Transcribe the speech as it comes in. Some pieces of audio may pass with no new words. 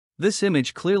This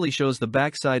image clearly shows the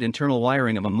backside internal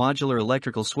wiring of a modular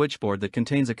electrical switchboard that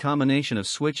contains a combination of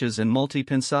switches and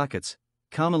multi-pin sockets,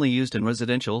 commonly used in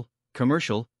residential,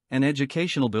 commercial, and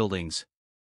educational buildings.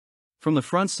 From the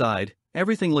front side,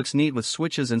 everything looks neat with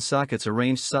switches and sockets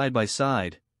arranged side by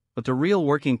side, but the real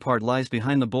working part lies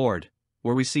behind the board,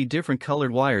 where we see different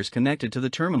colored wires connected to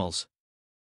the terminals.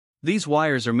 These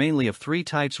wires are mainly of three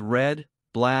types: red,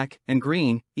 black, and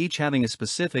green, each having a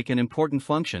specific and important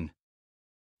function.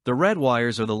 The red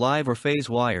wires are the live or phase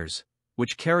wires,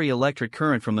 which carry electric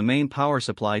current from the main power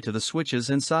supply to the switches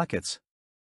and sockets.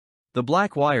 The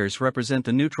black wires represent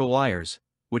the neutral wires,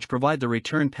 which provide the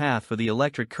return path for the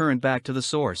electric current back to the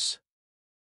source.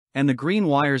 And the green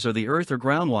wires are the earth or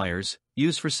ground wires,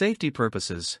 used for safety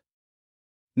purposes.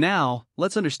 Now,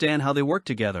 let's understand how they work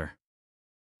together.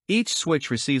 Each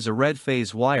switch receives a red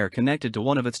phase wire connected to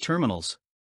one of its terminals.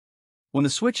 When the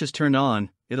switch is turned on,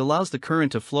 it allows the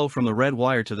current to flow from the red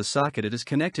wire to the socket it is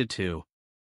connected to.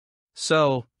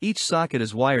 So, each socket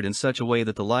is wired in such a way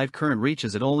that the live current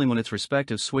reaches it only when its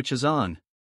respective switch is on.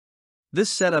 This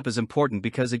setup is important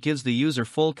because it gives the user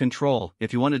full control.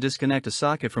 If you want to disconnect a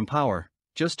socket from power,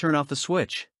 just turn off the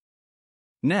switch.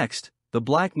 Next, the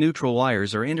black neutral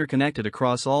wires are interconnected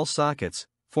across all sockets,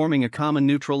 forming a common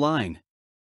neutral line.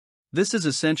 This is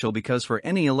essential because for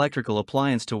any electrical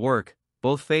appliance to work,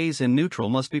 both phase and neutral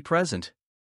must be present.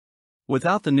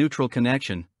 Without the neutral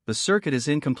connection, the circuit is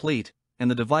incomplete, and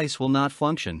the device will not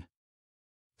function.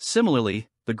 Similarly,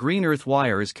 the green earth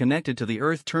wire is connected to the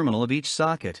earth terminal of each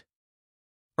socket.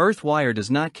 Earth wire does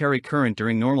not carry current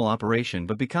during normal operation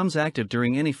but becomes active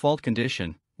during any fault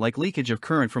condition, like leakage of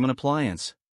current from an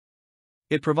appliance.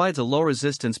 It provides a low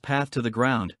resistance path to the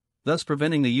ground, thus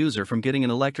preventing the user from getting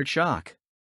an electric shock.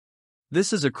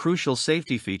 This is a crucial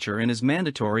safety feature and is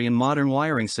mandatory in modern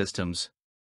wiring systems.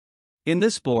 In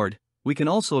this board, we can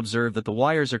also observe that the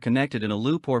wires are connected in a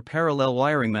loop or parallel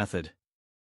wiring method.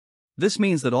 This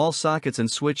means that all sockets and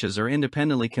switches are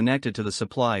independently connected to the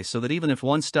supply so that even if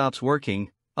one stops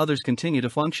working, others continue to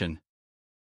function.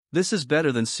 This is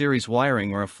better than series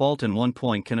wiring where a fault in one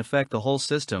point can affect the whole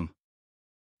system.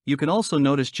 You can also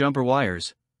notice jumper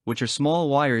wires, which are small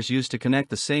wires used to connect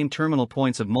the same terminal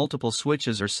points of multiple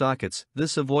switches or sockets.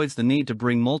 This avoids the need to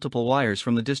bring multiple wires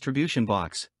from the distribution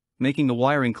box, making the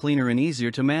wiring cleaner and easier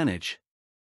to manage.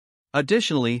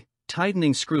 Additionally,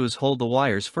 tightening screws hold the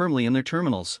wires firmly in their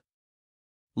terminals.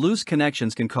 Loose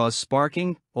connections can cause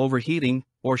sparking, overheating,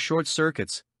 or short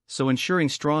circuits, so ensuring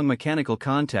strong mechanical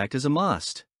contact is a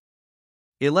must.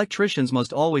 Electricians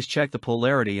must always check the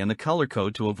polarity and the color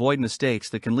code to avoid mistakes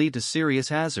that can lead to serious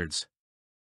hazards.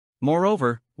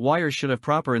 Moreover, wires should have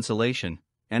proper insulation,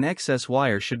 and excess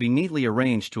wires should be neatly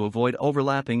arranged to avoid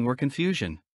overlapping or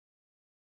confusion.